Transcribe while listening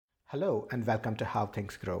Hello and welcome to How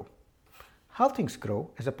Things Grow. How Things Grow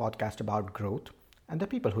is a podcast about growth and the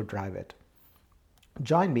people who drive it.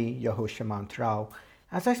 Join me, your host Shamant Rao,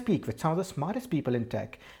 as I speak with some of the smartest people in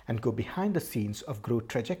tech and go behind the scenes of growth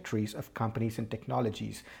trajectories of companies and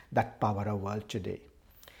technologies that power our world today.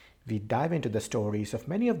 We dive into the stories of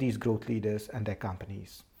many of these growth leaders and their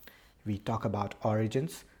companies. We talk about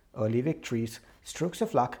origins, early victories, strokes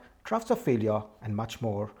of luck, troughs of failure, and much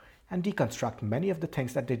more, and deconstruct many of the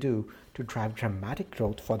things that they do to drive dramatic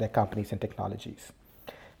growth for their companies and technologies.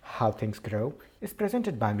 How Things Grow is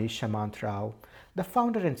presented by me, Shamant Rao, the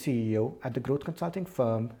founder and CEO at the growth consulting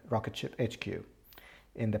firm Rocketship HQ.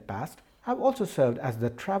 In the past, I've also served as the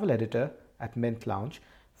travel editor at Mint Lounge,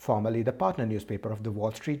 formerly the partner newspaper of the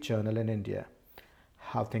Wall Street Journal in India.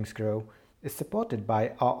 How Things Grow is supported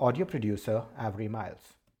by our audio producer, Avery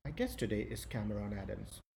Miles. My guest today is Cameron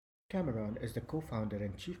Adams. Cameron is the co-founder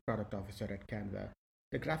and chief product officer at Canva,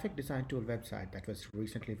 the graphic design tool website that was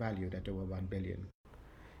recently valued at over $1 billion.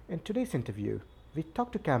 In today's interview, we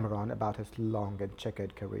talk to Cameron about his long and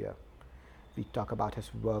checkered career. We talk about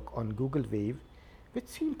his work on Google Wave, which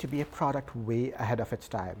seemed to be a product way ahead of its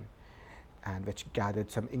time, and which gathered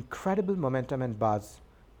some incredible momentum and buzz,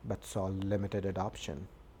 but saw limited adoption.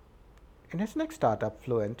 In his next startup,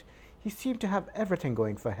 Fluent, he seemed to have everything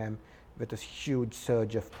going for him with this huge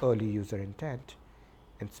surge of early user intent,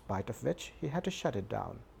 in spite of which he had to shut it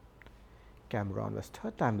down. Cameron was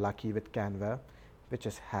third time lucky with Canva, which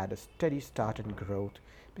has had a steady start in growth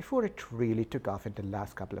before it really took off in the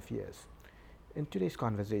last couple of years. In today's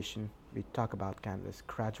conversation, we talk about Canva's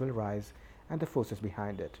gradual rise and the forces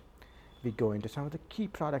behind it. We go into some of the key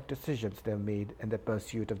product decisions they've made in the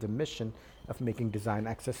pursuit of the mission of making design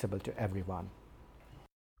accessible to everyone.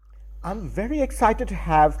 I'm very excited to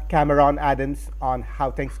have Cameron Adams on How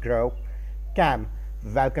Things Grow. Cam,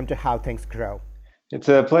 welcome to How Things Grow. It's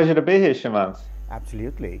a pleasure to be here, Shamant.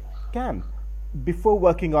 Absolutely. Cam, before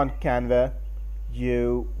working on Canva,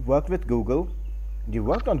 you worked with Google. You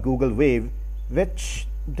worked on Google Wave, which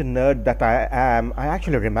the nerd that I am, I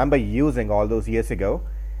actually remember using all those years ago.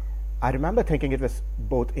 I remember thinking it was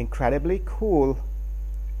both incredibly cool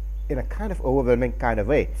in a kind of overwhelming kind of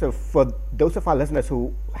way. So for those of our listeners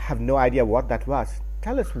who have no idea what that was,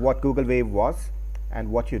 tell us what Google Wave was and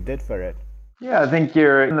what you did for it. Yeah, I think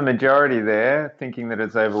you're in the majority there, thinking that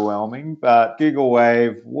it's overwhelming. But Google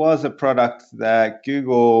Wave was a product that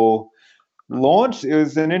Google launched. It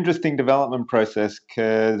was an interesting development process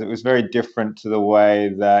because it was very different to the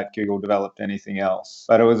way that Google developed anything else.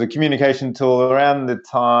 But it was a communication tool around the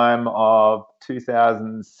time of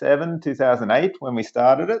 2007, 2008 when we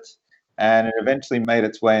started it. And it eventually made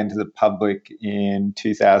its way into the public in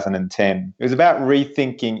 2010. It was about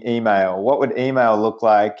rethinking email. What would email look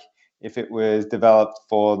like if it was developed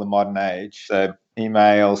for the modern age? So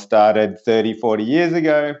email started 30, 40 years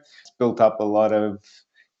ago. It's built up a lot of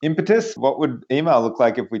impetus. What would email look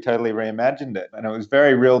like if we totally reimagined it? And it was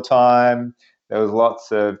very real time. There was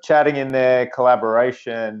lots of chatting in there,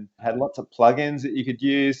 collaboration, had lots of plugins that you could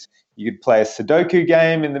use. You could play a Sudoku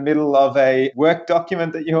game in the middle of a work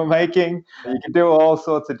document that you were making. You could do all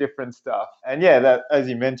sorts of different stuff. And yeah, that, as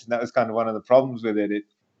you mentioned, that was kind of one of the problems with it.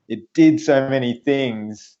 It did so many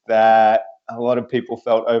things that a lot of people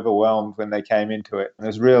felt overwhelmed when they came into it. It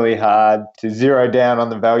was really hard to zero down on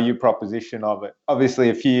the value proposition of it. Obviously,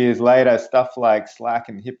 a few years later, stuff like Slack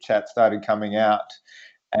and HipChat started coming out,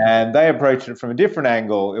 and they approached it from a different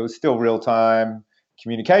angle. It was still real-time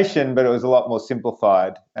communication, but it was a lot more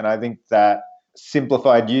simplified. And I think that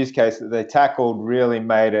simplified use case that they tackled really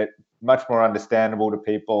made it much more understandable to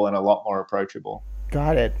people and a lot more approachable.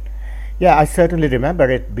 Got it. Yeah, I certainly remember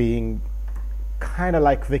it being kind of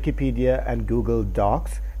like Wikipedia and Google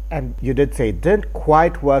Docs. And you did say it didn't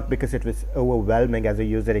quite work because it was overwhelming as a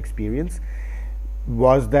user experience.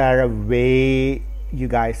 Was there a way you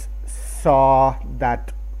guys saw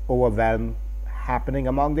that overwhelm happening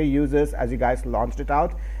among the users as you guys launched it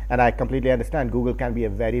out? And I completely understand Google can be a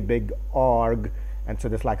very big org, and so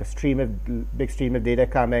there's like a big stream of data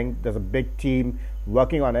coming. There's a big team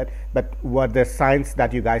working on it. But were there signs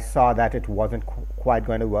that you guys saw that it wasn't quite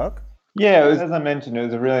going to work? Yeah, as I mentioned, it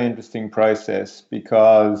was a really interesting process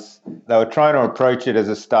because they were trying to approach it as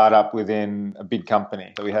a startup within a big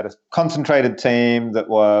company. So we had a concentrated team that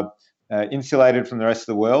were insulated from the rest of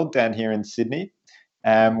the world down here in Sydney.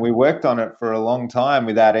 And we worked on it for a long time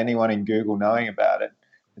without anyone in Google knowing about it.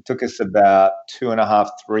 It took us about 2.5,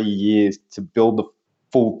 3 years to build the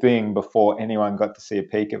full thing before anyone got to see a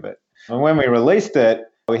peek of it. And when we released it,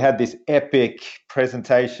 We had this epic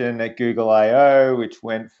presentation at Google I/O, which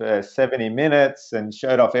went for 70 minutes and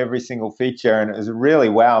showed off every single feature. And it was a really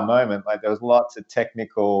wow moment. Like, there was lots of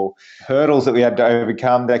technical hurdles that we had to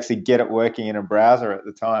overcome to actually get it working in a browser at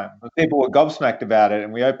the time. People were gobsmacked about it,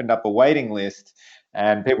 and we opened up a waiting list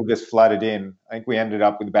and people just flooded in. I think we ended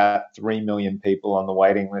up with about 3 million people on the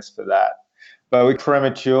waiting list for that. But we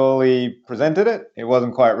prematurely presented it. It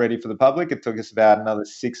wasn't quite ready for the public. It took us about another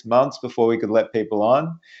 6 months before we could let people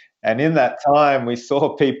on. And in that time, we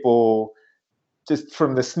saw people, just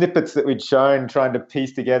from the snippets that we'd shown, trying to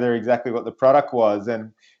piece together exactly what the product was.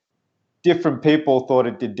 And different people thought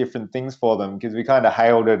it did different things for them, because we kind of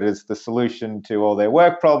hailed it as the solution to all their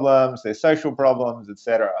work problems, their social problems,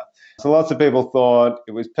 etc. So lots of people thought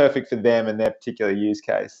it was perfect for them and their particular use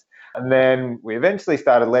case. And then we eventually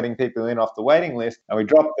started letting people in off the waiting list, and we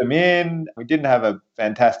dropped them in. We didn't have a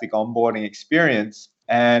fantastic onboarding experience,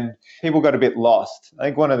 and people got a bit lost. I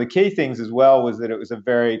think one of the key things as well was that it was a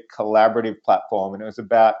very collaborative platform, and it was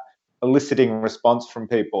about eliciting response from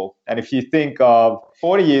people. And if you think of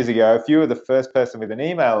 40 years ago, if you were the first person with an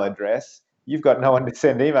email address, you've got no one to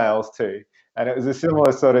send emails to. And it was a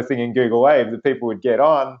similar sort of thing in Google Wave, that people would get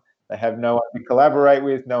on, they have no one to collaborate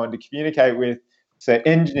with, no one to communicate with. So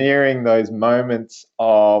engineering those moments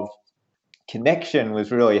of connection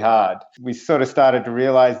was really hard. We sort of started to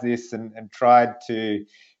realize this and tried to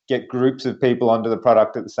get groups of people onto the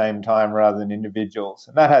product at the same time rather than individuals.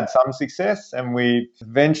 And that had some success. And we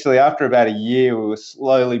eventually, after about a year, we were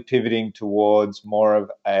slowly pivoting towards more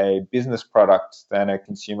of a business product than a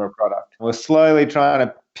consumer product. We're slowly trying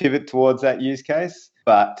to pivot towards that use case,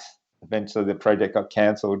 but eventually the project got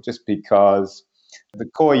cancelled just because the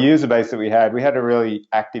core user base that we had a really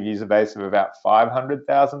active user base of about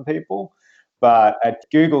 500,000 people. But at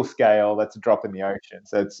Google scale, that's a drop in the ocean.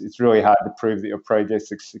 So it's really hard to prove that your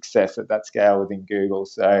project's a success at that scale within Google.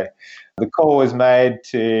 So the call was made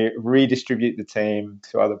to redistribute the team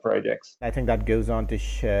to other projects. I think that goes on to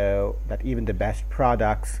show that even the best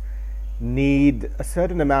products need a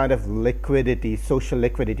certain amount of liquidity, social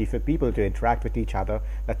liquidity, for people to interact with each other.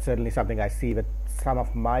 That's certainly something I see with some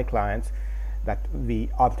of my clients, that we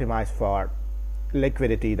optimize for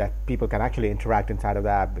liquidity, that people can actually interact inside of the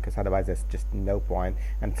app, because otherwise there's just no point.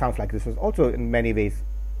 And it sounds like this was also in many ways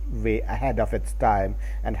way ahead of its time,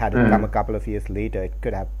 and had it come a couple of years later, it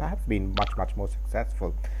could have perhaps been much more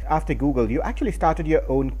successful. After Google, you actually started your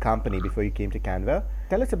own company before you came to Canva.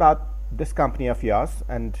 Tell us about this company of yours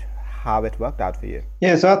and how it worked out for you.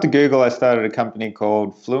 Yeah, so after Google, I started a company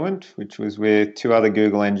called Fluent, which was with 2 other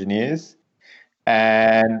Google engineers.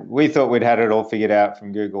 And we thought we'd had it all figured out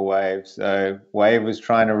from Google Wave. So Wave was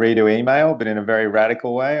trying to redo email, but in a very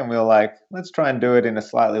radical way. And we were like, let's try and do it in a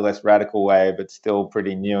slightly less radical way, but still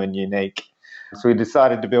pretty new and unique. So we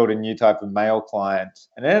decided to build a new type of mail client.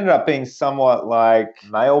 And it ended up being somewhat like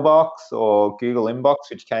Mailbox or Google Inbox,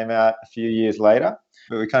 which came out a few years later.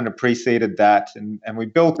 But we kind of preceded that, and we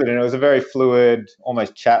built it, and it was a very fluid,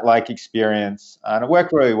 almost chat-like experience. And it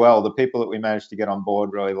worked really well. The people that we managed to get on board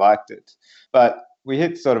really liked it. But we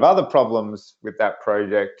hit sort of other problems with that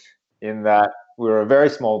project, in that we were a very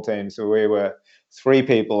small team. So we were 3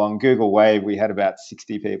 people. On Google Wave, we had about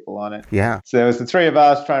 60 people on it. Yeah. So it was the 3 of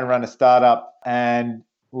us trying to run a startup, and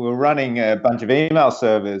we were running a bunch of email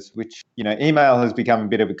servers, which, email has become a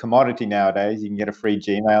bit of a commodity nowadays. You can get a free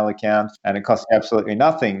Gmail account and it costs absolutely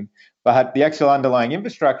nothing. But the actual underlying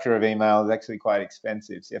infrastructure of email is actually quite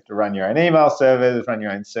expensive. So you have to run your own email servers, run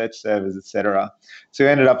your own search servers, etc. So we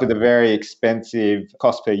ended up with a very expensive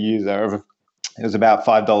cost per user. It was about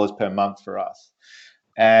 $5 per month for us.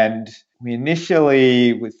 And we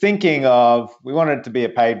initially were thinking of, we wanted it to be a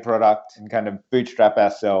paid product and kind of bootstrap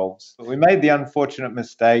ourselves. But we made the unfortunate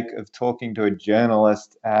mistake of talking to a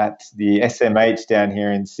journalist at the SMH down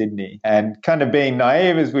here in Sydney. And kind of being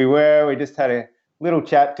naive as we were, we just had a little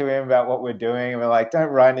chat to him about what we're doing. And we're like, don't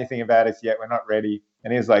write anything about us yet. We're not ready.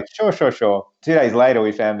 And he was like, sure. 2 days later,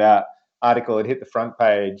 we found out article had hit the front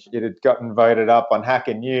page. It had gotten voted up on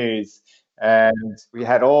Hacker News. And we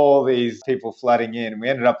had all these people flooding in. We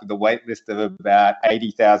ended up with a wait list of about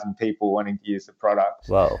 80,000 people wanting to use the product.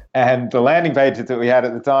 Wow. And the landing pages that we had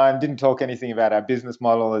at the time didn't talk anything about our business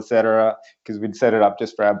model, etc., because we'd set it up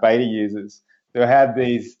just for our beta users. So we had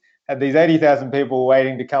these 80,000 people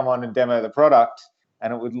waiting to come on and demo the product.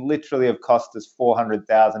 And it would literally have cost us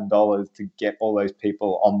 $400,000 to get all those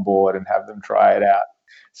people on board and have them try it out.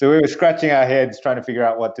 So we were scratching our heads trying to figure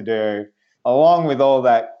out what to do. Along with all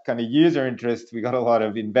that kind of user interest, we got a lot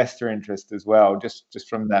of investor interest as well, just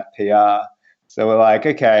from that PR. So we're like,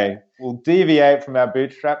 okay, we'll deviate from our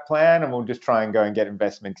bootstrap plan and we'll just try and go and get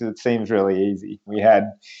investment because it seems really easy. We had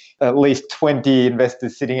at least 20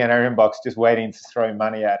 investors sitting in our inbox just waiting to throw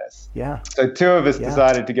money at us. Yeah. So two of us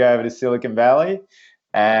decided to go over to Silicon Valley,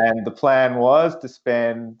 and the plan was to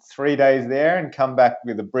spend 3 days there and come back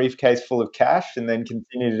with a briefcase full of cash and then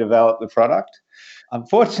continue to develop the product.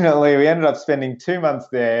 Unfortunately, we ended up spending 2 months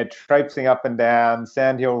there, traipsing up and down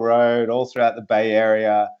Sand Hill Road, all throughout the Bay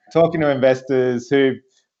Area, talking to investors who,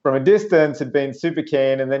 from a distance, had been super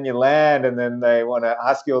keen, and then you land, and then they want to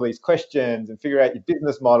ask you all these questions and figure out your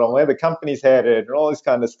business model, where the company's headed, and all this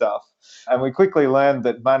kind of stuff. And we quickly learned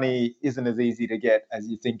that money isn't as easy to get as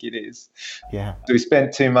you think it is. Yeah. So we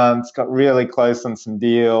spent 2 months, got really close on some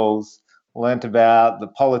deals, learnt about the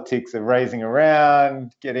politics of raising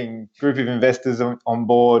around, getting a group of investors on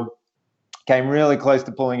board, came really close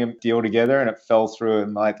to pulling a deal together, and it fell through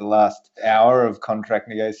in like the last hour of contract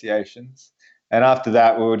negotiations. And after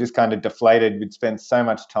that, we were just kind of deflated. We'd spent so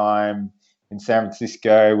much time in San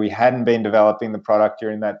Francisco. We hadn't been developing the product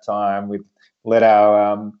during that time. We'd let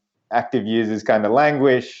our active users kind of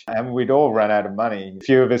languish, and we'd all run out of money. A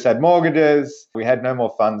few of us had mortgages. We had no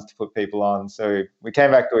more funds to put people on. So we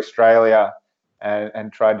came back to Australia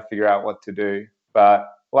and tried to figure out what to do. But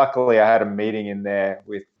luckily, I had a meeting in there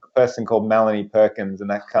with a person called Melanie Perkins, and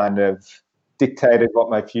that kind of dictated what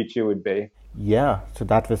my future would be. Yeah, so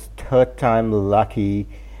that was third time lucky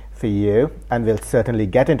for you, and we'll certainly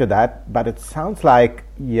get into that. But it sounds like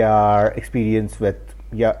your experience with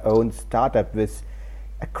your own startup was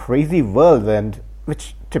a crazy whirlwind,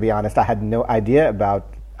 which, to be honest, I had no idea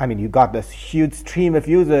about. I mean, you got this huge stream of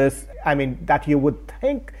users, that you would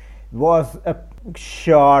think was a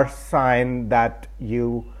sure sign that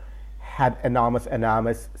you had enormous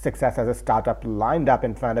success as a startup lined up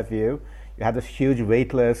in front of you. You had this huge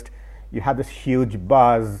wait list, you had this huge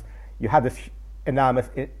buzz, you had this enormous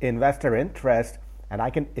investor interest, and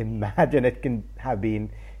I can imagine it can have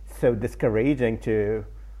been so discouraging to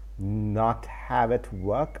not have it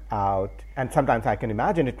work out. And sometimes I can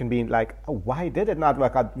imagine it can be like, oh, why did it not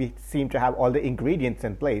work out? We seem to have all the ingredients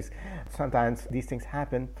in place. Sometimes these things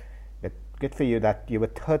happen. But good for you that you were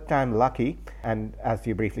third time lucky. And as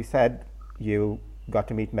you briefly said, you got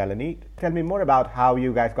to meet Melanie. Tell me more about how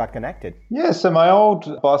you guys got connected. Yeah, so my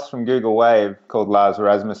old boss from Google Wave called Lars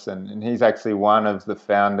Rasmussen, and he's actually one of the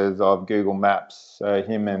founders of Google Maps. So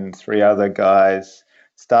him and 3 other guys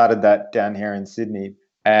started that down here in Sydney.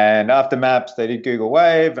 And after Maps, they did Google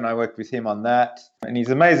Wave, and I worked with him on that. And he's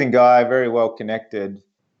an amazing guy, very well connected.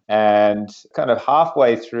 And kind of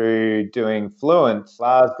halfway through doing Fluent,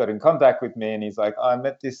 Lars got in contact with me, and he's like, I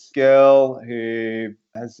met this girl who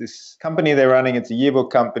has this company they're running. It's a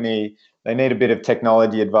yearbook company. They need a bit of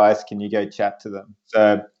technology advice. Can you go chat to them?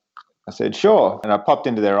 So I said, sure. And I popped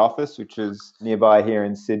into their office, which was nearby here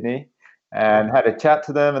in Sydney, and had a chat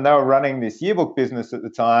to them. And they were running this yearbook business at the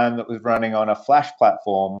time that was running on a Flash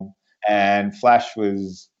platform, and Flash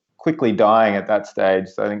was quickly dying at that stage.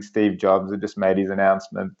 So I think Steve Jobs had just made his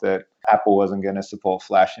announcement that Apple wasn't going to support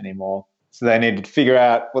Flash anymore. So they needed to figure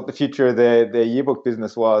out what the future of their yearbook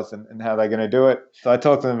business was and how they're going to do it. So I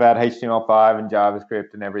talked to them about HTML5 and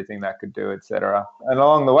JavaScript and everything that could do, etc. And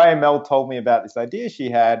along the way, Mel told me about this idea she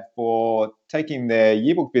had for taking their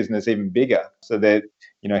yearbook business even bigger. So that,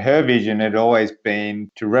 her vision had always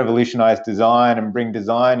been to revolutionize design and bring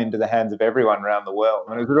design into the hands of everyone around the world.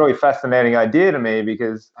 And it was a really fascinating idea to me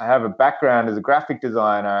because I have a background as a graphic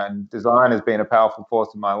designer, and design has been a powerful force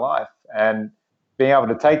in my life. And being able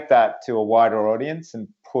to take that to a wider audience and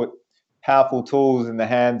put powerful tools in the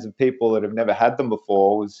hands of people that have never had them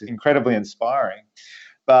before was incredibly inspiring.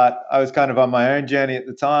 But I was kind of on my own journey at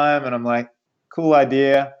the time, and I'm like, cool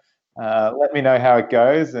idea. Let me know how it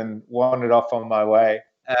goes, and wandered off on my way.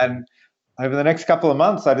 And over the next couple of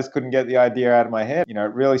months, I just couldn't get the idea out of my head. It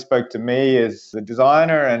really spoke to me as a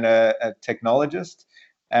designer and a technologist,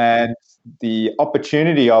 and the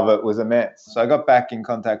opportunity of it was immense. So I got back in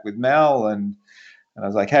contact with Mel, and I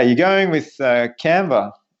was like, hey, you going with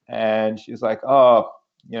Canva? And she was like, oh,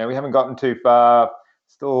 we haven't gotten too far,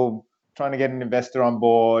 still trying to get an investor on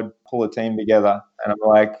board, pull a team together. And I'm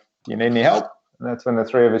like, do you need any help? And that's when the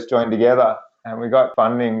 3 of us joined together. And we got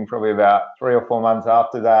funding probably about 3 or 4 months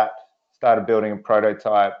after that, started building a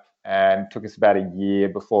prototype, and took us about a year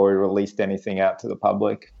before we released anything out to the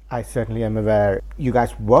public. I certainly am aware. You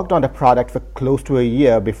guys worked on the product for close to a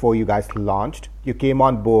year before you guys launched. You came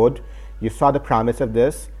on board. You saw the promise of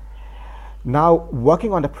this. Now,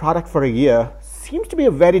 working on the product for a year seems to be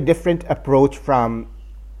a very different approach from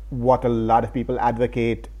what a lot of people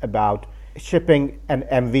advocate about shipping an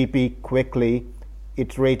MVP quickly,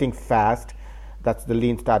 iterating fast. That's the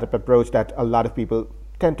lean startup approach that a lot of people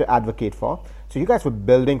tend to advocate for. So you guys were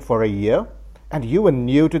building for a year, and you were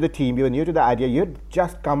new to the team, you were new to the idea. You'd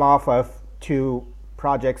just come off of 2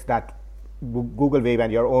 projects that Google Wave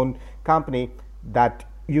and your own company that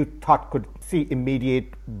you thought could see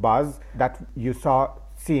immediate buzz, that you saw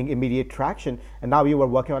seeing immediate traction, and now you were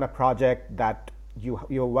working on a project that you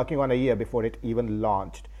were working on a year before it even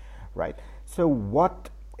launched, right? So what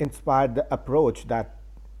inspired the approach that,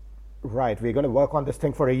 right, we're going to work on this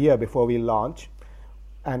thing for a year before we launch,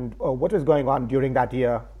 and what was going on during that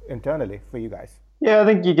year internally for you guys? Yeah, I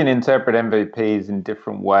think you can interpret MVPs in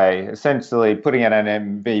different way. Essentially, putting out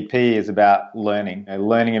an MVP is about learning,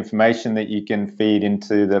 learning information that you can feed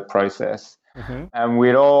into the process. Mm-hmm. And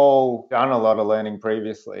we'd all done a lot of learning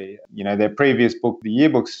previously. Their previous book, the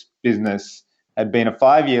yearbooks business, had been a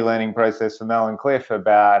 5-year learning process for Mel and Cliff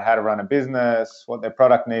about how to run a business, what their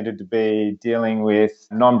product needed to be, dealing with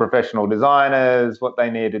non-professional designers, what they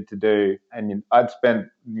needed to do. And I'd spent,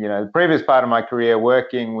 the previous part of my career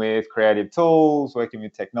working with creative tools, working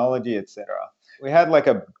with technology, etc. We had like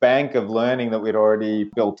a bank of learning that we'd already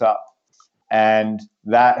built up. And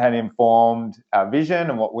that had informed our vision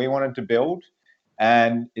and what we wanted to build.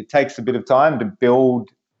 And it takes a bit of time to build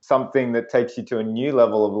something that takes you to a new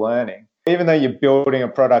level of learning. Even though you're building a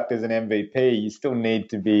product as an MVP, you still need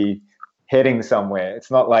to be heading somewhere.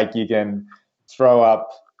 It's not like you can throw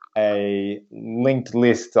up a linked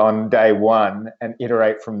list on day one and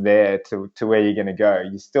iterate from there to where you're going to go.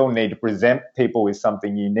 You still need to present people with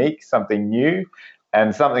something unique, something new,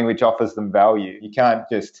 and something which offers them value. You can't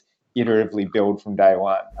just iteratively build from day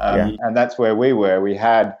one. And that's where we were. We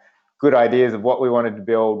had good ideas of what we wanted to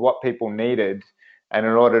build, what people needed. And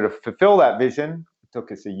in order to fulfill that vision, it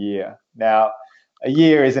took us a year. Now, a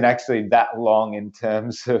year isn't actually that long in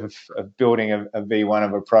terms of building a V1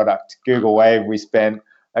 of a product. Google Wave, we spent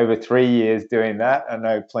over 3 years doing that. I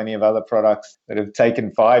know plenty of other products that have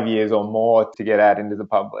taken 5 years or more to get out into the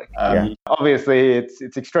public. Obviously,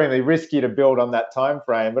 it's extremely risky to build on that time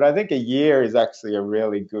frame, but I think a year is actually a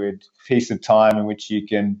really good piece of time in which you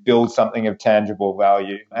can build something of tangible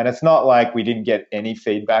value. And it's not like we didn't get any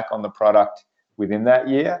feedback on the product within that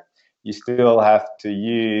year. You still have to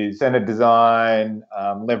use standard design,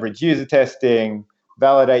 leverage user testing,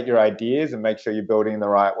 validate your ideas and make sure you're building in the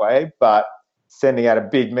right way. But sending out a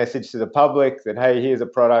big message to the public that, hey, here's a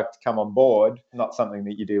product, come on board, not something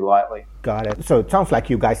that you do lightly. Got it. So it sounds like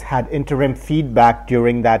you guys had interim feedback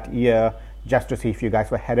during that year just to see if you guys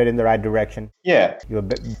were headed in the right direction. Yeah. You were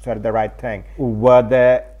sort of the right thing. Were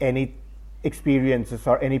there any experiences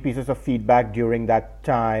or any pieces of feedback during that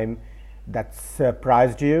time that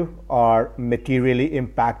surprised you or materially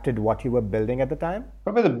impacted what you were building at the time?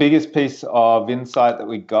 Probably the biggest piece of insight that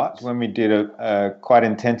we got when we did a quite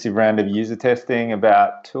intensive round of user testing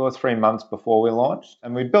about 2 or 3 months before we launched.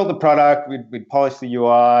 And we built the product, we'd polished the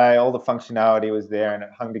UI, all the functionality was there and it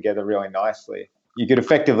hung together really nicely. You could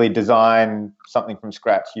effectively design something from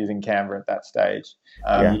scratch using Canva at that stage.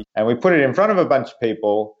 And we put it in front of a bunch of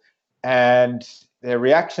people and their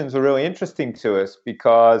reactions were really interesting to us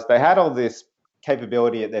because they had all this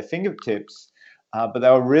capability at their fingertips, but they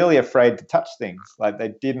were really afraid to touch things. Like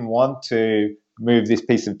they didn't want to move this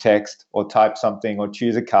piece of text or type something or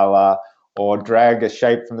choose a color or drag a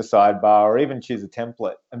shape from the sidebar or even choose a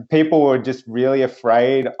template. And people were just really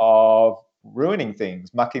afraid of ruining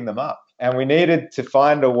things, mucking them up. And we needed to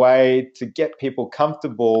find a way to get people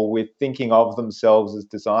comfortable with thinking of themselves as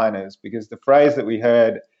designers, because the phrase that we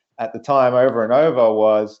heard at the time over and over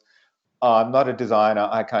was, oh, I'm not a designer,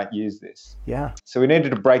 I can't use this. Yeah. So we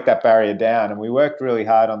needed to break that barrier down, and we worked really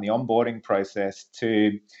hard on the onboarding process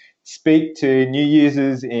to speak to new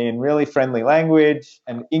users in really friendly language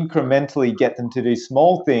and incrementally get them to do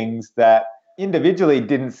small things that individually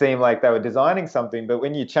didn't seem like they were designing something, but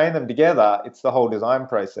when you chain them together, it's the whole design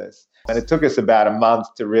process. And it took us about a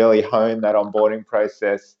month to really hone that onboarding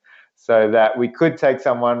process so that we could take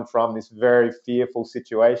someone from this very fearful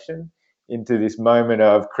situation into this moment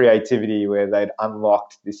of creativity where they'd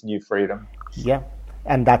unlocked this new freedom. Yeah,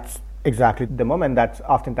 and that's exactly the moment that's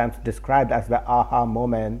oftentimes described as the aha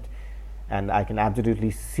moment. And I can absolutely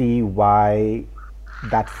see why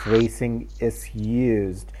that phrasing is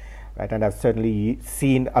used, right? And I've certainly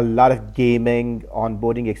seen a lot of gaming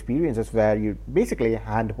onboarding experiences where you basically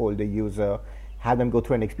handhold the user, have them go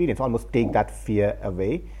through an experience, almost take that fear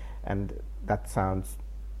away. And that sounds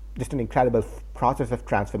just an incredible process of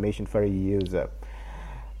transformation for a user.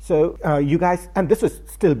 So you guys, and this was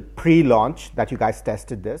still pre-launch that you guys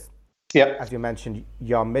tested this. Yep. As you mentioned,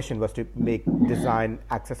 your mission was to make design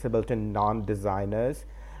accessible to non-designers,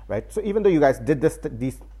 right? So even though you guys did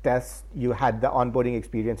these tests, you had the onboarding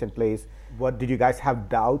experience in place, what did you guys have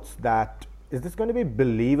doubts that is this going to be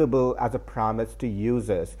believable as a promise to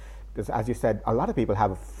users? Because as you said, a lot of people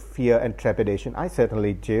have fear and trepidation. I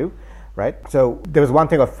certainly do, right? So there was one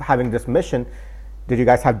thing of having this mission. Did you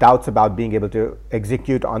guys have doubts about being able to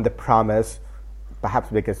execute on the promise, perhaps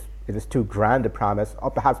because it is too grand a promise,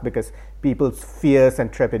 or perhaps because people's fears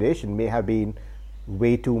and trepidation may have been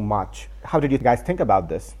way too much? How did you guys think about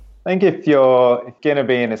this? I think if you're going to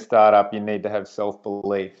be in a startup, you need to have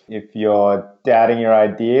self-belief. If you're doubting your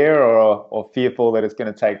idea or fearful that it's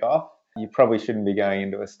going to take off, you probably shouldn't be going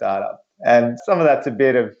into a startup. And some of that's a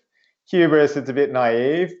bit of hubris, it's a bit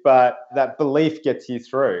naive, but that belief gets you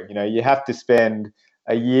through. You know, you have to spend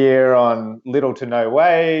a year on little to no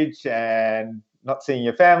wage and not seeing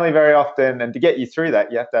your family very often. And to get you through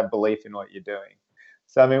that, you have to have belief in what you're doing.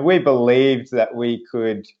 So, I mean, we believed that we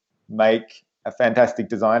could make a fantastic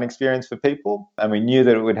design experience for people. And we knew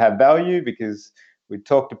that it would have value because we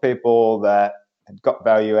talked to people that had got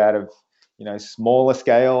value out of, you know, smaller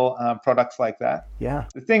scale products like that. Yeah.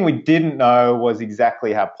 The thing we didn't know was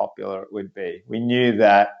exactly how popular it would be. We knew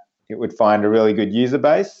that it would find a really good user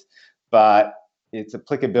base, but its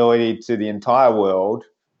applicability to the entire world,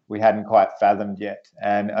 we hadn't quite fathomed yet.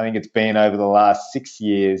 And I think it's been over the last 6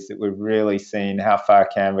 years that we've really seen how far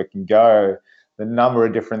Canva can go, the number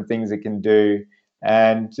of different things it can do,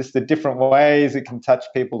 and just the different ways it can touch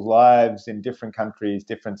people's lives in different countries,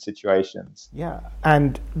 different situations. Yeah,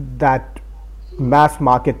 and that mass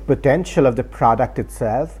market potential of the product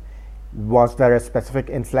itself, was there a specific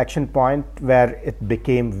inflection point where it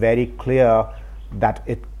became very clear that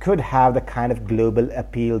it could have the kind of global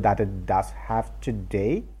appeal that it does have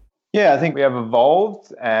today? Yeah, I think we have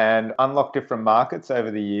evolved and unlocked different markets over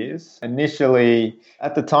the years. Initially,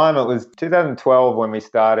 at the time, it was 2012 when we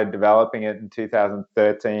started developing it, in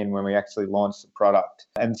 2013 when we actually launched the product.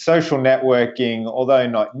 And social networking, although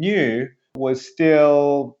not new, was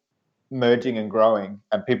still merging and growing,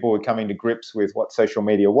 and people were coming to grips with what social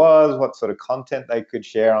media was, what sort of content they could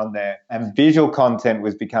share on there. And visual content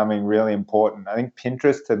was becoming really important. I think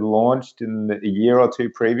Pinterest had launched in a year or two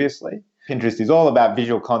previously. Pinterest is all about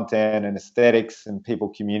visual content and aesthetics and people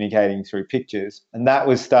communicating through pictures. And that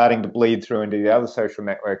was starting to bleed through into the other social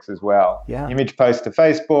networks as well. Yeah. Image post to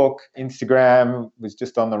Facebook, Instagram was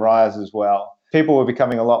just on the rise as well. People were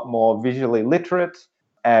becoming a lot more visually literate,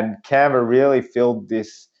 and Canva really filled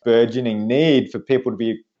this burgeoning need for people to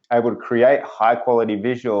be able to create high quality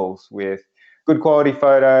visuals with good quality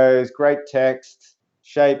photos, great text,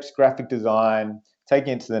 shapes, graphic design,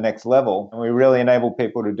 taking it to the next level. And we really enable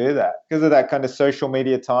people to do that. Because of that kind of social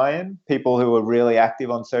media tie-in, people who were really active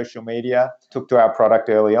on social media took to our product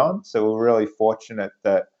early on. So we're really fortunate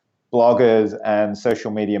that bloggers and social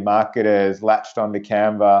media marketers latched onto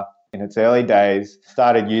Canva in its early days,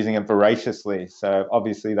 started using it voraciously. So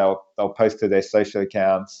obviously they'll post to their social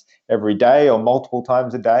accounts every day or multiple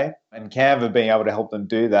times a day. And Canva being able to help them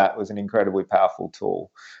do that was an incredibly powerful tool.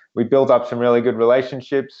 We built up some really good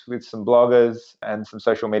relationships with some bloggers and some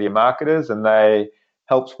social media marketers, and they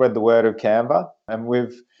helped spread the word of Canva. And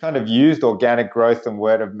we've kind of used organic growth and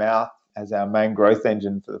word of mouth as our main growth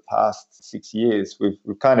engine for the past 6 years.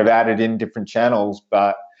 We've kind of added in different channels,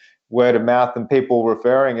 but word of mouth and people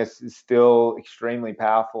referring us is still extremely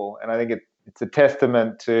powerful. And I think it's a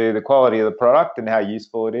testament to the quality of the product and how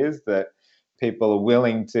useful it is that people are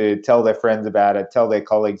willing to tell their friends about it, tell their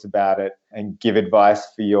colleagues about it, and give advice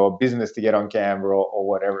for your business to get on Canva or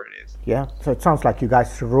whatever it is. Yeah, so it sounds like you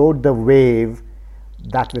guys rode the wave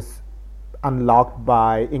that was unlocked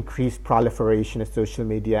by increased proliferation of social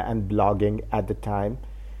media and blogging at the time.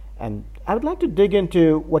 And I would like to dig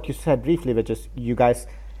into what you said briefly, which is you guys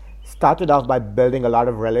started off by building a lot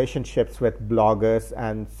of relationships with bloggers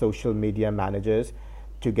and social media managers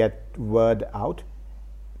to get word out.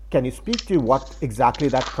 Can you speak to what exactly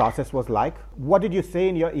that process was like? What did you say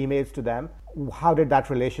in your emails to them? How did that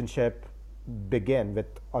relationship begin with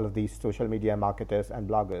all of these social media marketers and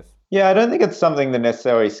bloggers? Yeah, I don't think it's something that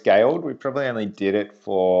necessarily scaled. We probably only did it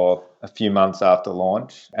for a few months after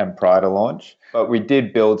launch and prior to launch, but we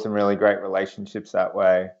did build some really great relationships that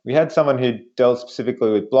way. We had someone who dealt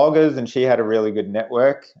specifically with bloggers, and she had a really good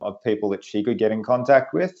network of people that she could get in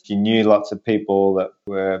contact with. She knew lots of people that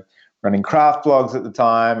were running craft blogs at the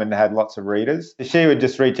time and had lots of readers. She would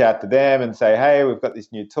just reach out to them and say, hey, we've got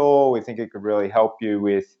this new tool. We think it could really help you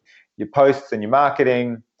with your posts and your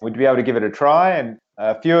marketing. Would you be able to give it a try? And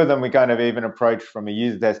a few of them we kind of even approached from a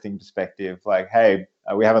user testing perspective, like, hey,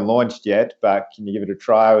 we haven't launched yet, but can you give it a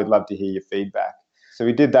try? We'd love to hear your feedback. So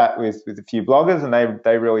we did that with a few bloggers, and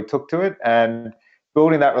they really took to it. And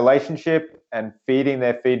building that relationship, and feeding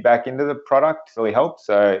their feedback into the product really helped.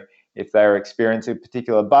 So if they were experiencing a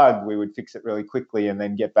particular bug, we would fix it really quickly and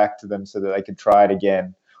then get back to them so that they could try it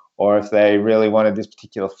again. Or if they really wanted this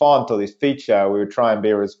particular font or this feature, we would try and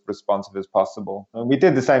be as responsive as possible. And we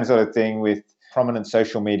did the same sort of thing with prominent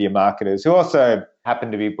social media marketers who also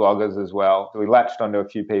happen to be bloggers as well. So we latched onto a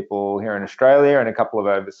few people here in Australia and a couple of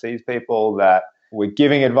overseas people that were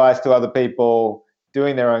giving advice to other people,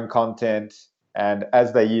 doing their own content. And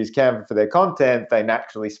as they use Canva for their content, they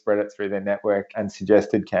naturally spread it through their network and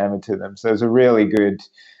suggested Canva to them. So it's a really good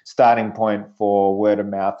starting point for word of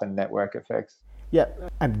mouth and network effects. Yeah,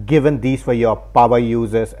 and given these were your power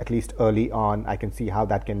users, at least early on, I can see how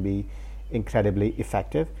that can be incredibly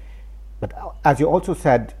effective. But as you also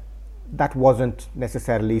said, that wasn't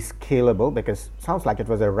necessarily scalable, because it sounds like it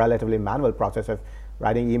was a relatively manual process of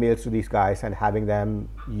writing emails to these guys and having them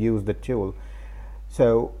use the tool.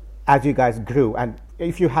 So as you guys grew, and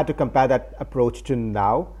if you had to compare that approach to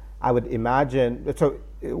now, I would imagine, so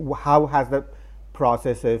how has the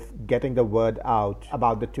process of getting the word out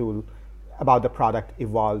about the tool, about the product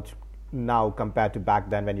evolved now compared to back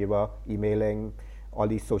then when you were emailing all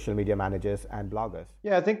these social media managers and bloggers?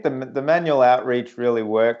 Yeah, I think the manual outreach really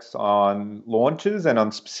works on launches and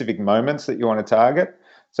on specific moments that you want to target.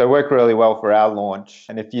 So it worked really well for our launch.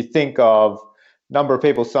 And if you think of number of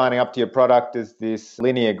people signing up to your product as this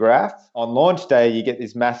linear graph, on launch day, you get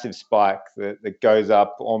this massive spike that goes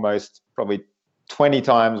up almost probably 20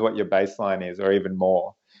 times what your baseline is, or even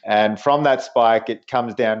more. And from that spike, it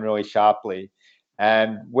comes down really sharply.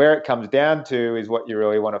 And where it comes down to is what you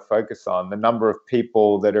really want to focus on. The number of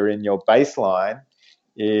people that are in your baseline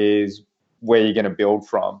is where you're going to build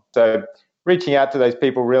from. So reaching out to those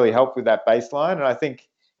people really helped with that baseline. And I think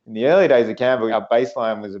in the early days of Canva, our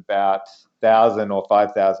baseline was about 1,000 or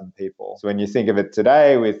 5,000 people. So when you think of it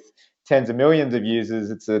today with tens of millions of users,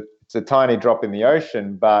 it's a tiny drop in the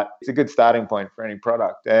ocean, but it's a good starting point for any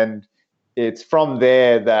product. And it's from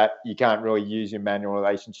there that you can't really use your manual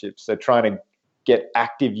relationships. So trying to get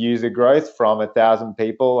active user growth from 1,000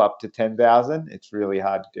 people up to 10,000, it's really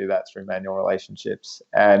hard to do that through manual relationships.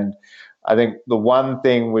 And I think the one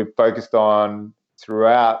thing we've focused on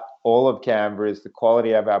throughout all of Canva is the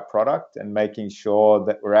quality of our product and making sure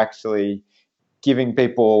that we're actually giving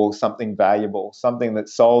people something valuable, something that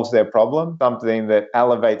solves their problem, something that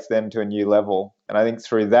elevates them to a new level. And I think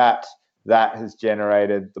through that has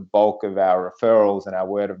generated the bulk of our referrals and our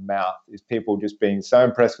word of mouth, is people just being so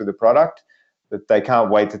impressed with the product that they can't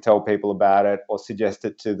wait to tell people about it or suggest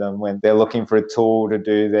it to them when they're looking for a tool to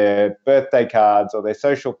do their birthday cards or their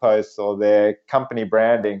social posts or their company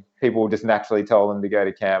branding. People will just naturally tell them to go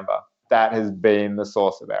to Canva. That has been the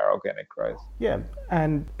source of our organic growth. Yeah,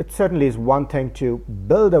 and it certainly is one thing to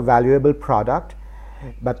build a valuable product,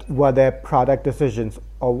 but were there product decisions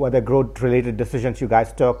or were there growth-related decisions you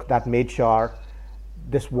guys took that made sure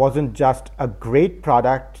this wasn't just a great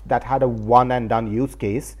product that had a one-and-done use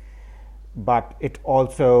case, but it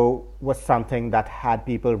also was something that had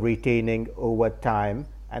people retaining over time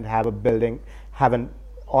and have an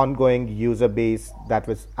ongoing user base that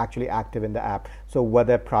was actually active in the app? So were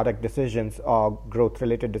there product decisions or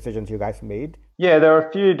growth-related decisions you guys made? Yeah, there are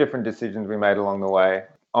a few different decisions we made along the way.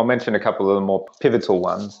 I'll mention a couple of the more pivotal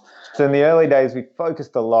ones. So in the early days, we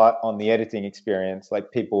focused a lot on the editing experience,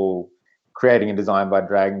 like people creating a design by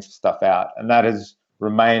dragging stuff out. And that has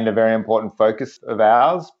remained a very important focus of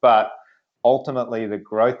ours. But ultimately, the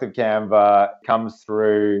growth of Canva comes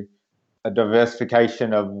through a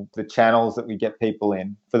diversification of the channels that we get people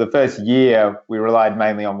in. For the first year, we relied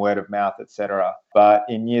mainly on word of mouth, etc. But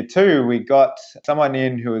in year 2, we got someone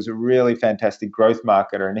in who was a really fantastic growth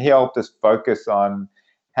marketer, and he helped us focus on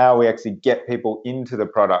how we actually get people into the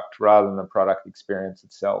product rather than the product experience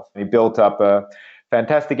itself. He built up a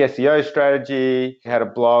fantastic SEO strategy. He had a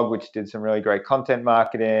blog which did some really great content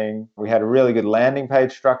marketing. We had a really good landing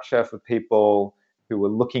page structure for people who were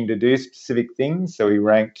looking to do specific things. So we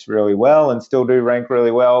ranked really well and still do rank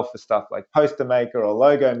really well for stuff like poster maker or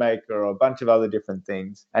logo maker or a bunch of other different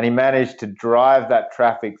things. And he managed to drive that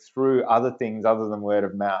traffic through other things other than word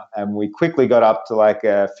of mouth. And we quickly got up to like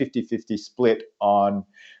a 50-50 split on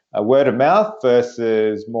word of mouth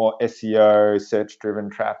versus more SEO search-driven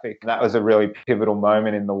traffic. And that was a really pivotal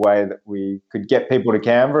moment in the way that we could get people to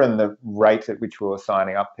Canva and the rate at which we were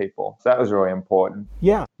signing up people. So that was really important.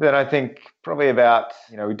 Yeah. Then I think probably about,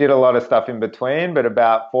 we did a lot of stuff in between, but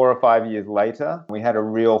about 4 or 5 years later, we had a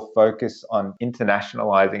real focus on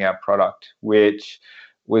internationalizing our product, which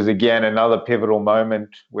was again another pivotal moment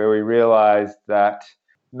where we realized that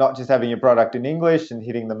not just having your product in English and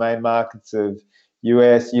hitting the main markets of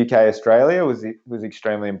US, UK, Australia was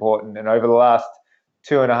extremely important. And over the last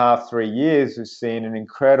 2.5, 3 years, we've seen an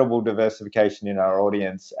incredible diversification in our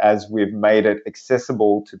audience as we've made it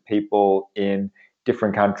accessible to people in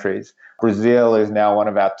different countries. Brazil is now one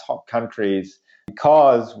of our top countries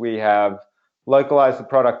because we have localized the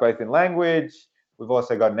product both in language. We've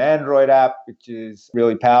also got an Android app, which is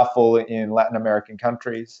really powerful in Latin American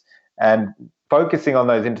countries. And focusing on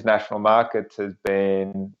those international markets has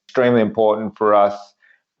been extremely important for us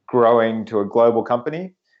growing to a global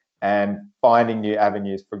company and finding new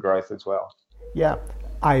avenues for growth as well. Yeah,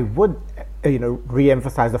 I would,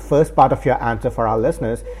 re-emphasize the first part of your answer for our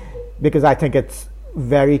listeners, because I think it's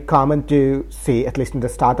very common to see, at least in the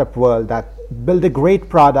startup world, that build a great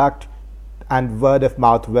product and word of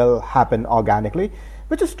mouth will happen organically,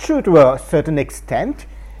 which is true to a certain extent.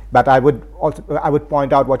 But I would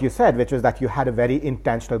point out what you said, which is that you had a very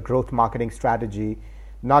intentional growth marketing strategy,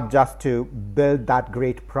 not just to build that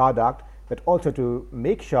great product, but also to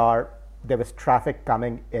make sure there was traffic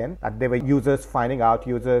coming in, that there were users finding out,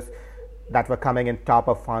 users that were coming in top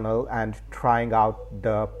of funnel and trying out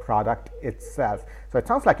the product itself. So it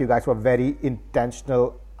sounds like you guys were very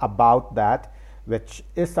intentional about that, which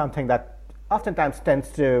is something that oftentimes tends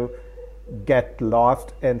to get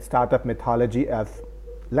lost in startup mythology of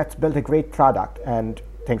let's build a great product and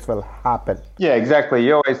things will happen. Yeah, exactly.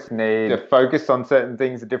 You always need to focus on certain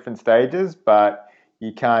things at different stages, but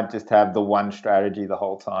you can't just have the one strategy the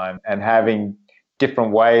whole time. And having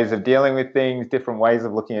different ways of dealing with things, different ways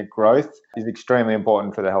of looking at growth is extremely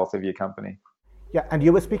important for the health of your company. Yeah, and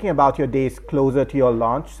you were speaking about your days closer to your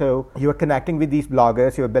launch. So you were connecting with these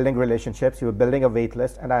bloggers, you were building relationships, you were building a wait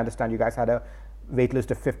list, and I understand you guys had a wait list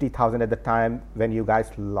of 50,000 at the time when you guys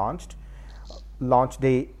launched. Launch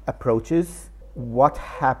day approaches. What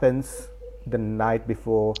happens the night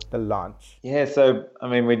before the launch? Yeah, so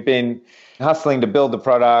we'd been hustling to build the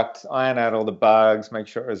product, iron out all the bugs, make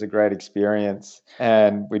sure it was a great experience.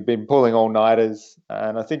 And we'd been pulling all-nighters.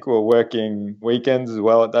 And I think we were working weekends as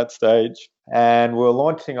well at that stage. And we were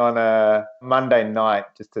launching on a Monday night,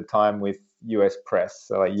 just to time with US press.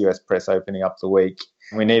 So like US press opening up the week.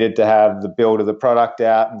 We needed to have the build of the product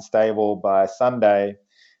out and stable by Sunday.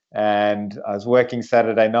 And I was working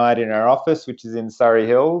Saturday night in our office, which is in Surrey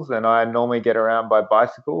Hills, and I normally get around by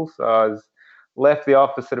bicycle. So I left the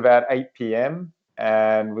office at about 8 p.m.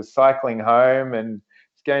 and was cycling home and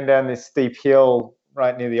going down this steep hill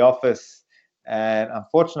right near the office. And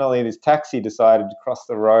unfortunately, this taxi decided to cross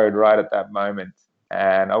the road right at that moment.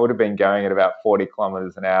 And I would have been going at about 40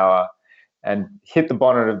 kilometers an hour and hit the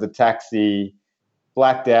bonnet of the taxi,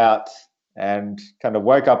 blacked out, and kind of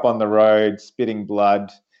woke up on the road, spitting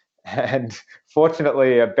blood. And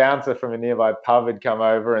fortunately, a bouncer from a nearby pub had come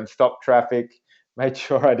over and stopped traffic, made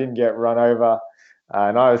sure I didn't get run over.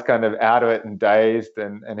 And I was kind of out of it and dazed,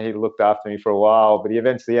 and he looked after me for a while. But he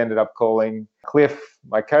eventually ended up calling Cliff,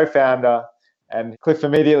 my co-founder, and Cliff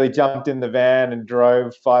immediately jumped in the van and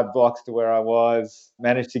drove 5 blocks to where I was,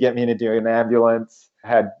 managed to get me into an ambulance,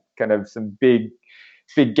 had kind of some big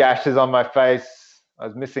gashes on my face. I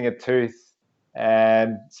was missing a tooth.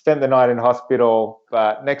 And spent the night in hospital,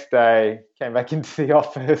 but next day came back into the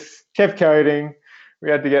office, kept coding. We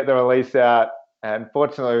had to get the release out, and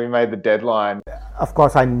fortunately we made the deadline. Of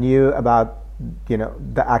course, I knew about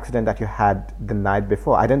the accident that you had the night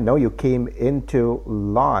before. I didn't know you came into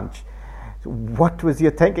launch. What was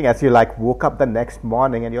your thinking as you woke up the next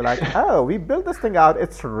morning and you're like, oh, we built this thing out,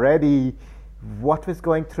 it's ready? What was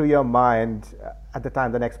going through your mind at the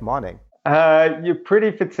time the next morning? You're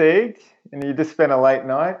pretty fatigued, and you just spent a late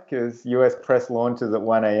night because US press launches at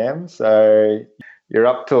 1 a.m. So you're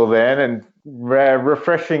up till then, and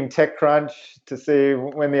refreshing TechCrunch to see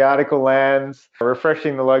when the article lands,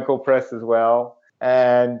 refreshing the local press as well.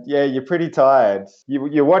 And yeah, you're pretty tired.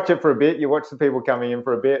 You watch it for a bit, you watch the people coming in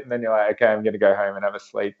for a bit, and then you're like, okay, I'm going to go home and have a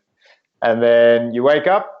sleep. And then you wake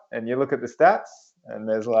up and you look at the stats, and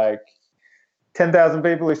there's 10,000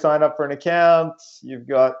 people who signed up for an account. You've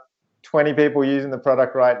got 20 people using the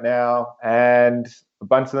product right now, and a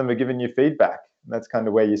bunch of them are giving you feedback. And that's kind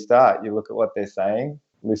of where you start. You look at what they're saying,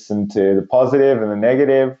 listen to the positive and the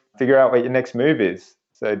negative, figure out what your next move is.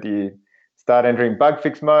 So do you start entering bug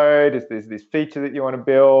fix mode? Is there this feature that you want to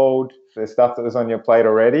build? There's stuff that was on your plate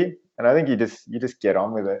already. And I think you just get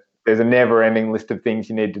on with it. There's a never-ending list of things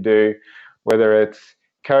you need to do, whether it's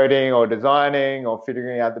coding or designing or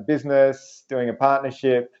figuring out the business, doing a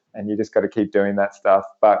partnership, and you just got to keep doing that stuff.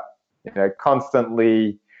 But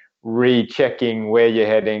constantly rechecking where you're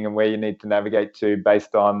heading and where you need to navigate to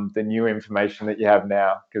based on the new information that you have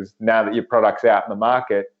now. Because now that your product's out in the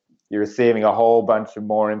market, you're receiving a whole bunch of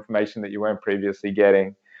more information that you weren't previously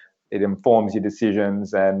getting. it informs your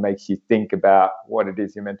decisions and makes you think about what it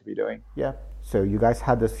is you're meant to be doing. Yeah. So you guys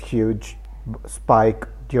had this huge spike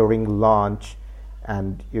during launch,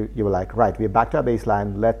 and you were like, right, we're back to our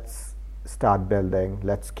baseline. Let's start building.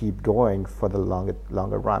 Let's keep going for the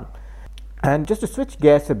longer run. And just to switch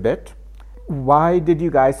gears a bit, why did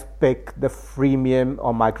you guys pick the freemium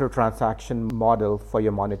or microtransaction model for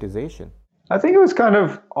your monetization? I think it was kind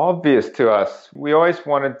of obvious to us. We always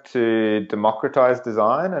wanted to democratize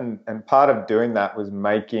design, and part of doing that was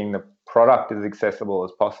making the product as accessible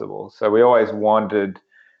as possible. So we always wanted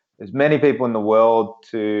as many people in the world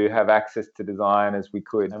to have access to design as we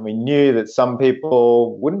could. And we knew that some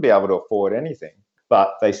people wouldn't be able to afford anything,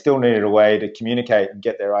 but they still needed a way to communicate and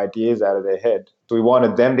get their ideas out of their head. So we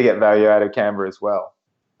wanted them to get value out of Canva as well.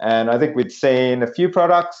 And I think we'd seen a few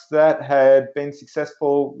products that had been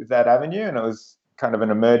successful with that avenue, and it was kind of an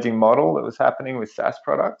emerging model that was happening with SaaS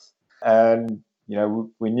products. And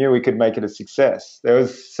we knew we could make it a success. There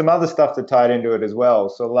was some other stuff that tied into it as well.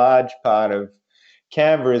 So a large part of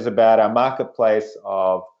Canva is about our marketplace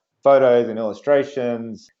of photos and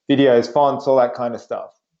illustrations, videos, fonts, all that kind of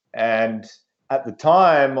stuff. And at the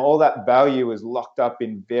time, all that value was locked up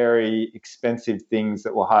in very expensive things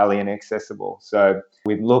that were highly inaccessible. So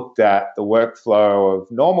we looked at the workflow of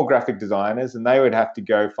normal graphic designers, and they would have to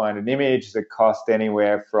go find an image that cost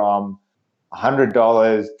anywhere from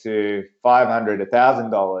 $100 to $500,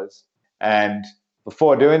 $1,000. And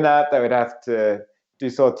before doing that, they would have to do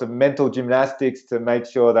sorts of mental gymnastics to make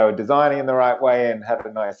sure they were designing in the right way and had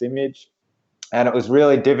a nice image. And it was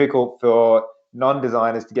really difficult for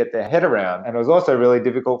non-designers to get their head around. And it was also really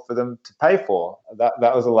difficult for them to pay for. That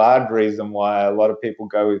was a large reason why a lot of people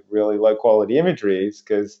go with really low quality imagery, is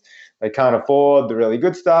because they can't afford the really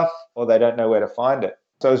good stuff, or they don't know where to find it.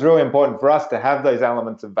 So it was really important for us to have those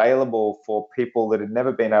elements available for people that had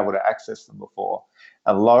never been able to access them before.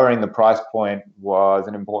 And lowering the price point was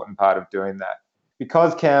an important part of doing that.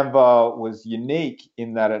 Because Canva was unique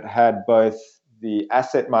in that it had both the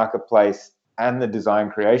asset marketplace and the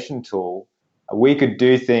design creation tool, we could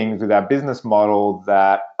do things with our business model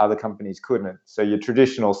that other companies couldn't. So your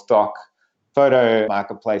traditional stock photo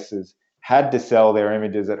marketplaces had to sell their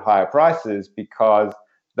images at higher prices because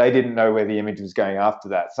they didn't know where the image was going after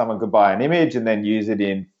that. Someone could buy an image and then use it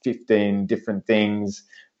in 15 different things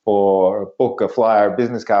for a book, a flyer, a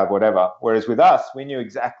business card, whatever. Whereas with us, we knew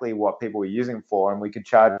exactly what people were using for, and we could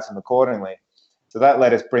charge them accordingly. So that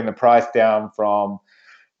let us bring the price down from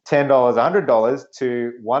 $10, $100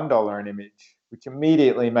 to $1 an image, which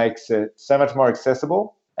immediately makes it so much more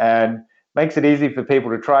accessible and makes it easy for people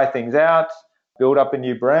to try things out, build up a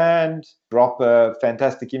new brand, drop a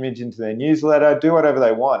fantastic image into their newsletter, do whatever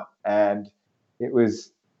they want. And it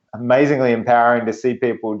was amazingly empowering to see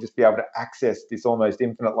people just be able to access this almost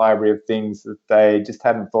infinite library of things that they just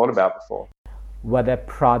hadn't thought about before. Were there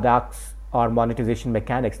products or monetization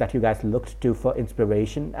mechanics that you guys looked to for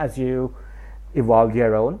inspiration as you evolved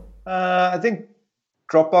your own? I think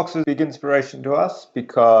Dropbox was a big inspiration to us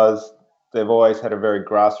because they've always had a very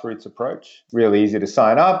grassroots approach. Really easy to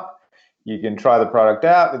sign up. You can try the product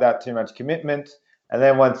out without too much commitment. And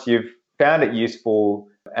then once you've found it useful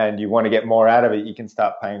and you want to get more out of it, you can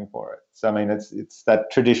start paying for it. So, I mean, it's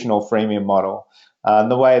that traditional freemium model.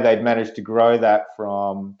 And the way they'd managed to grow that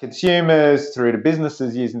from consumers through to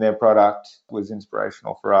businesses using their product was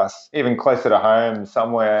inspirational for us. Even closer to home,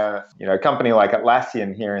 somewhere, a company like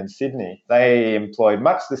Atlassian here in Sydney, they employed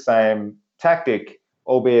much the same tactic,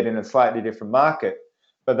 albeit in a slightly different market.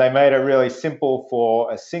 But they made it really simple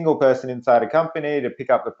for a single person inside a company to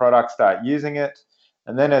pick up the product, start using it.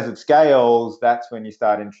 And then as it scales, that's when you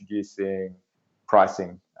start introducing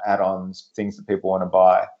pricing, add-ons, things that people want to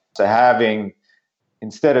buy. So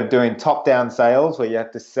instead of doing top-down sales where you have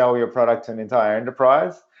to sell your product to an entire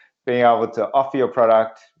enterprise, being able to offer your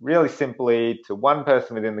product really simply to one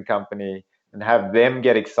person within the company and have them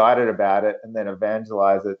get excited about it and then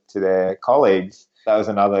evangelize it to their colleagues, that was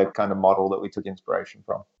another kind of model that we took inspiration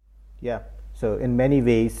from. Yeah. So in many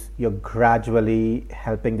ways, you're gradually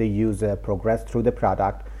helping the user progress through the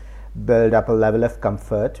product, build up a level of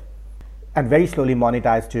comfort, and very slowly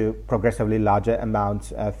monetize to progressively larger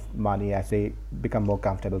amounts of money as they become more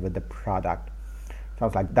comfortable with the product.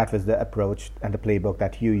 Sounds like that was the approach and the playbook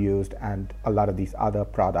that you used, and a lot of these other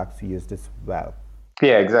products used as well.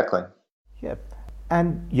 Yeah, exactly. Yeah.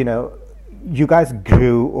 And, you guys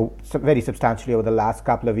grew very substantially over the last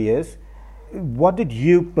couple of years. What did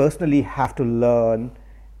you personally have to learn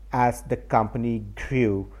as the company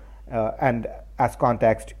grew? And as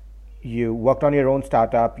context, you worked on your own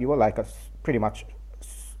startup. You were like a pretty much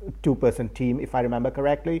two-person team, if I remember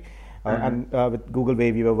correctly. And with Google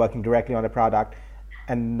Wave, you were working directly on the product.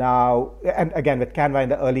 And now, and again, with Canva in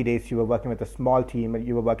the early days, you were working with a small team and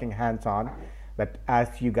you were working hands-on. But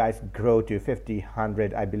as you guys grow to 50,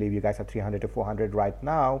 100, I believe you guys are 300 to 400 right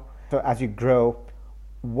now. So as you grow,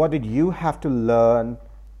 what did you have to learn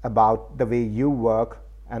about the way you work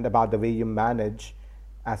and about the way you manage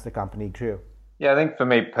as the company grew? Yeah, I think for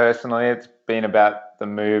me personally, it's been about the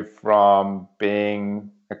move from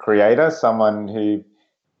being a creator, someone who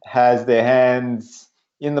has their hands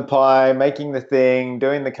in the pie, making the thing,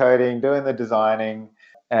 doing the coding, doing the designing,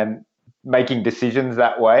 and making decisions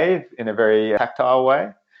that way in a very tactile way,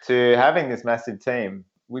 to having this massive team.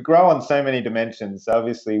 We grow on so many dimensions.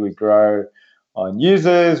 Obviously, we grow on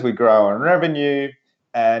users, we grow on revenue,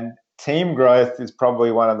 and team growth is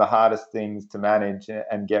probably one of the hardest things to manage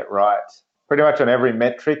and get right. Pretty much on every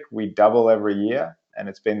metric, we double every year, and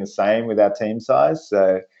it's been the same with our team size.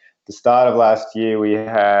 So the start of last year, we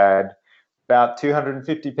had about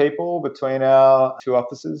 250 people between our two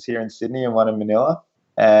offices here in Sydney and one in Manila.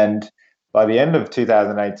 And by the end of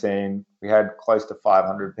 2018, we had close to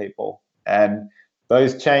 500 people. And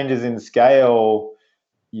those changes in scale,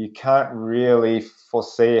 you can't really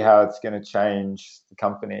foresee how it's going to change the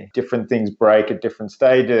company. Different things break at different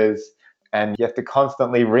stages, and you have to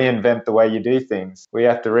constantly reinvent the way you do things. We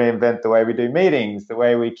have to reinvent the way we do meetings, the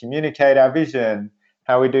way we communicate our vision,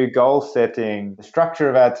 how we do goal setting, the structure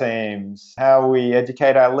of our teams, how we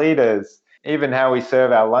educate our leaders, even how we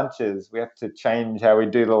serve our lunches. We have to change how we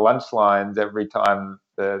do the lunch lines every time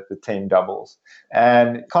the team doubles.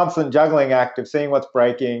 And constant juggling act of seeing what's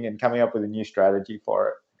breaking and coming up with a new strategy for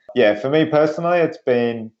it. Yeah, for me personally, it's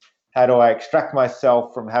been how do I extract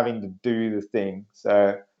myself from having to do the thing?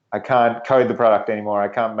 So I can't code the product anymore. I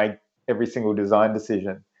can't make every single design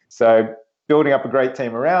decision. So building up a great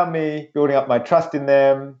team around me, building up my trust in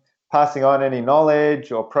them, passing on any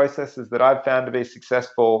knowledge or processes that I've found to be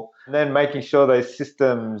successful, and then making sure those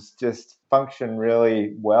systems just function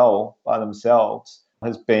really well by themselves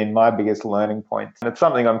has been my biggest learning point. And it's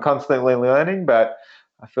something I'm constantly learning, but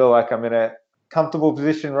I feel like I'm in a comfortable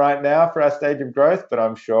position right now for our stage of growth, but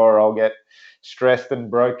I'm sure I'll get stressed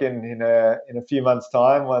and broken in a few months'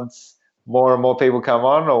 time once more and more people come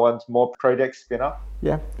on or once more projects spin up.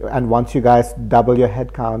 Yeah, and once you guys double your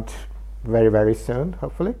headcount very, very soon,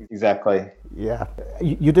 hopefully. Exactly. Yeah.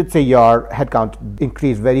 You did say your headcount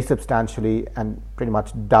increased very substantially and pretty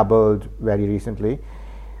much doubled very recently.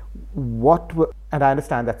 And I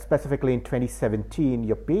understand that specifically in 2017,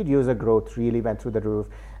 your paid user growth really went through the roof,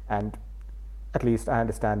 and at least I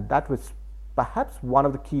understand that was perhaps one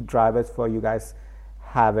of the key drivers for you guys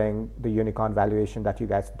having the unicorn valuation that you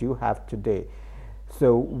guys do have today.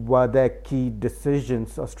 So were there key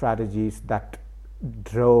decisions or strategies that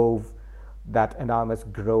drove that enormous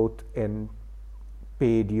growth in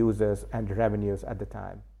paid users and revenues at the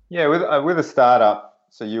time? Yeah, with a startup,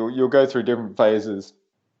 so you'll go through different phases.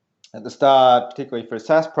 At the start, particularly for a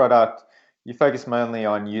SaaS product, you focus mainly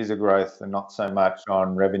on user growth and not so much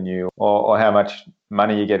on revenue or how much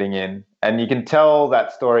money you're getting in. And you can tell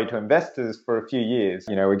that story to investors for a few years.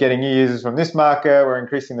 You know, we're getting new users from this market, we're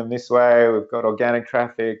increasing them this way, we've got organic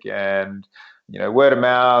traffic and, you know, word of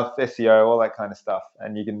mouth, SEO, all that kind of stuff.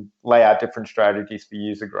 And you can lay out different strategies for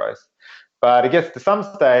user growth. But it gets to some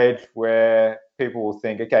stage where people will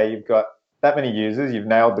think, okay, you've got that many users, you've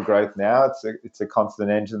nailed the growth now, it's a constant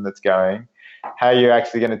engine that's going. How are you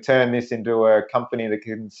actually going to turn this into a company that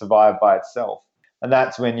can survive by itself? And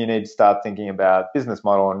that's when you need to start thinking about business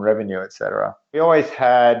model and revenue, etc. We always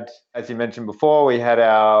had, as you mentioned before, we had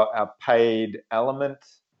our paid element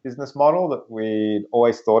business model that we'd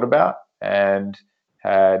always thought about and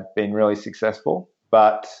had been really successful.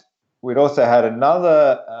 But we'd also had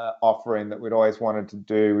another offering that we'd always wanted to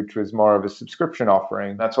do, which was more of a subscription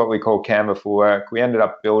offering. That's what we call Canva for Work. We ended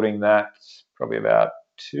up building that probably about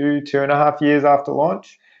 2.5 years after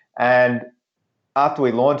launch. And after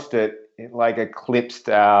we launched it, it like eclipsed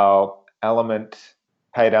our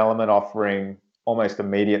paid element offering almost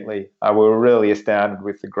immediately. We were really astounded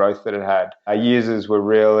with the growth that it had. Our users were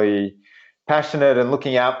really passionate and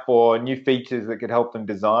looking out for new features that could help them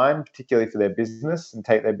design, particularly for their business and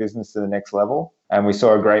take their business to the next level. And we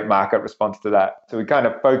saw a great market response to that. So we kind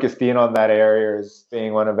of focused in on that area as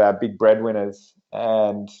being one of our big breadwinners.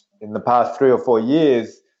 And in the past 3 or 4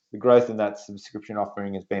 years, the growth in that subscription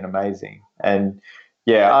offering has been amazing. And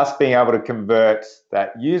yeah, us being able to convert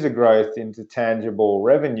that user growth into tangible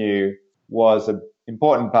revenue was an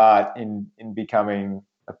important part in becoming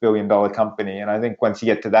a billion-dollar company. And I think once you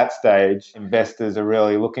get to that stage, investors are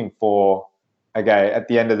really looking for, okay, at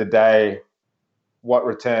the end of the day, what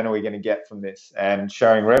return are we going to get from this? And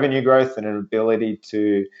showing revenue growth and an ability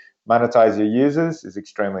to monetize your users is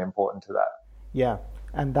extremely important to that. Yeah.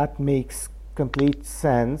 And that makes complete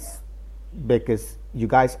sense because you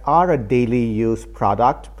guys are a daily use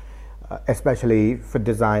product, especially for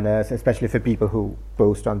designers, especially for people who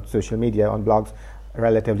post on social media, on blogs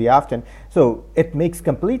relatively often. So it makes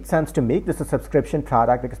complete sense to make this a subscription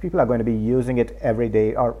product because people are going to be using it every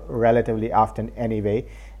day or relatively often anyway,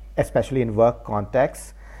 especially in work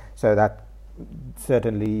contexts. So that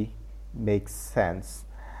certainly makes sense.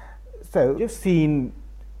 So you've seen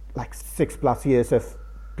like 6+ years of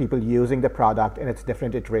people using the product in its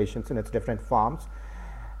different iterations, in its different forms.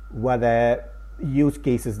 Were there use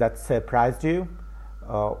cases that surprised you?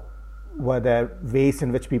 Were there ways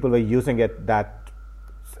in which people were using it that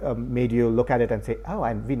made you look at it and say, oh,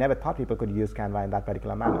 and we never thought people could use Canva in that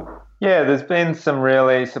particular manner? Yeah, there's been some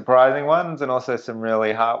really surprising ones and also some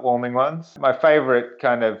really heartwarming ones. My favorite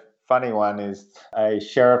kind of funny one is a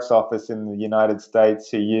sheriff's office in the United States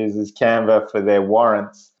who uses Canva for their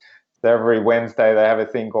warrants. So every Wednesday they have a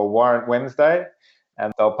thing called Warrant Wednesday,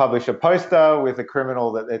 and they'll publish a poster with a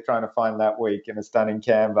criminal that they're trying to find that week, and it's done in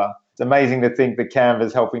Canva. It's amazing to think that Canva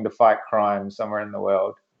is helping to fight crime somewhere in the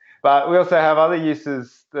world. But we also have other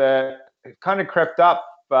uses that kind of crept up,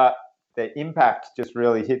 but the impact just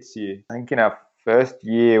really hits you. I think in our first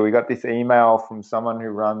year, we got this email from someone who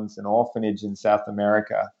runs an orphanage in South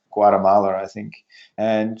America, Guatemala, I think.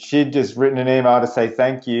 And she'd just written an email to say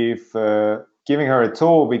thank you for giving her a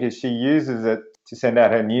tool because she uses it to send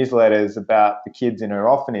out her newsletters about the kids in her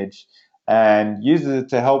orphanage and uses it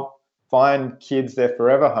to help find kids their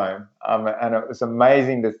forever home. And it was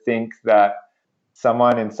amazing to think that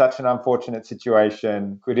someone in such an unfortunate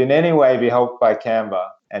situation could in any way be helped by Canva.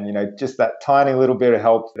 And, just that tiny little bit of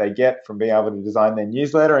help they get from being able to design their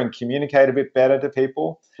newsletter and communicate a bit better to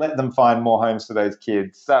people, let them find more homes for those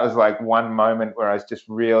kids. That was like one moment where I was just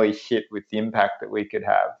really hit with the impact that we could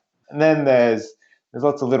have. And then there's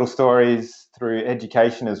lots of little stories through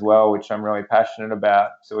education as well, which I'm really passionate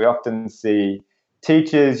about. So we often see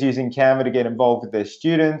teachers using Canva to get involved with their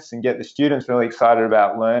students and get the students really excited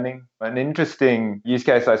about learning. An interesting use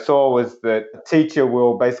case I saw was that a teacher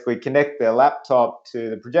will basically connect their laptop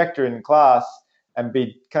to the projector in class and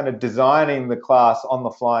be kind of designing the class on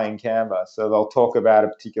the fly in Canva. So they'll talk about a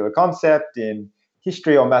particular concept in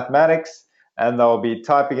history or mathematics, and they'll be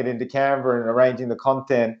typing it into Canva and arranging the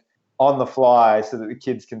content on the fly so that the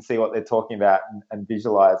kids can see what they're talking about and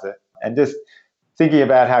visualize it. And just thinking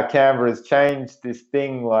about how Canva has changed this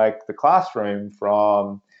thing like the classroom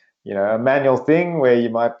from, a manual thing where you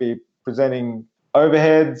might be presenting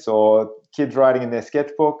overheads or kids writing in their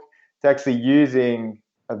sketchbook to actually using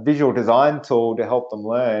a visual design tool to help them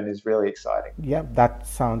learn is really exciting. Yeah, that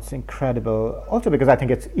sounds incredible. Also because I think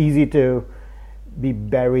it's easy to be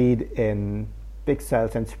buried in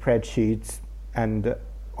pixels and spreadsheets and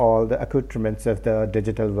all the accoutrements of the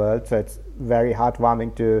digital world. So it's very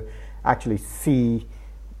heartwarming to actually see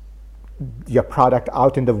your product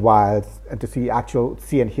out in the wild and to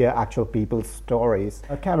see and hear actual people's stories.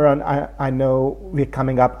 Cameron, I know we're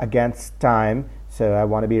coming up against time, so I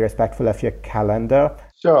want to be respectful of your calendar.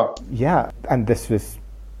 Sure. Yeah, and this was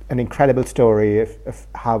an incredible story of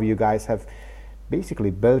how you guys have basically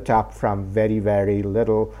built up from very, very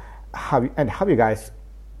little, how you guys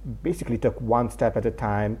basically took one step at a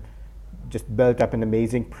time, just built up an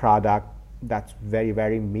amazing product that's very,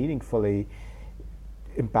 very meaningfully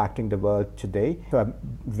impacting the world today. So I'm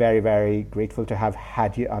very, very grateful to have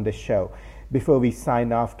had you on the show. Before we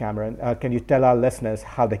sign off, Cameron, can you tell our listeners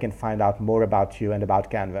how they can find out more about you and about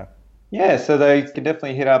Canva? Yeah, so they can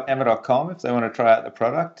definitely hit up canva.com if they want to try out the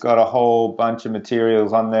product. Got a whole bunch of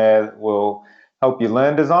materials on there that will help you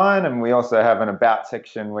learn design, and we also have an about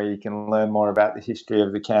section where you can learn more about the history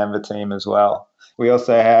of the Canva team as well. We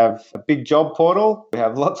also have a big job portal. We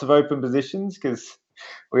have lots of open positions because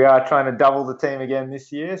we are trying to double the team again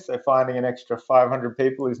this year, so finding an extra 500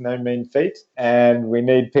 people is no mean feat, and we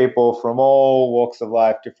need people from all walks of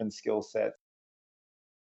life, different skill sets.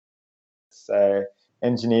 So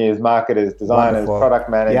engineers, marketers, designers, Wonderful. product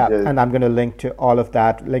managers. Yeah, and I'm going to link to all of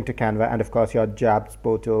that, link to Canva, and of course your jobs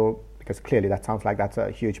portal, because clearly that sounds like that's a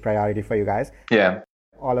huge priority for you guys. Yeah.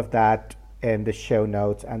 All of that in the show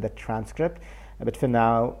notes and the transcript. But for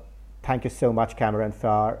now, thank you so much, Cameron,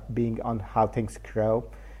 for being on How Things Grow.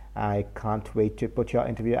 I can't wait to put your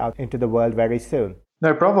interview out into the world very soon.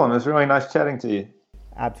 No problem. It was really nice chatting to you.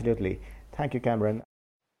 Absolutely. Thank you, Cameron.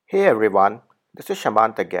 Hey, everyone. This is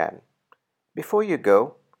Shamant again. Before you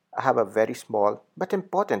go, I have a very small but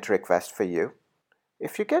important request for you.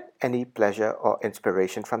 If you get any pleasure or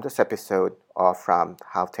inspiration from this episode or from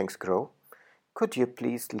How Things Grow, could you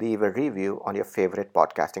please leave a review on your favorite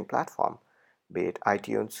podcasting platform, be it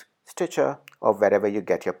iTunes, Stitcher, or wherever you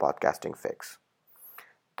get your podcasting fix.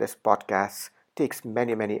 This podcast takes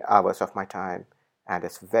many, many hours of my time and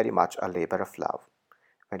is very much a labor of love.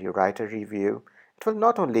 When you write a review, it will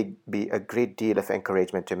not only be a great deal of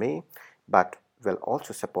encouragement to me, but will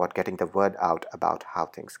also support getting the word out about how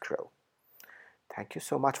things grow. Thank you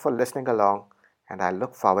so much for listening along, and I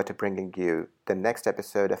look forward to bringing you the next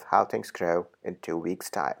episode of How Things Grow in 2 weeks'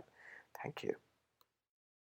 time. Thank you.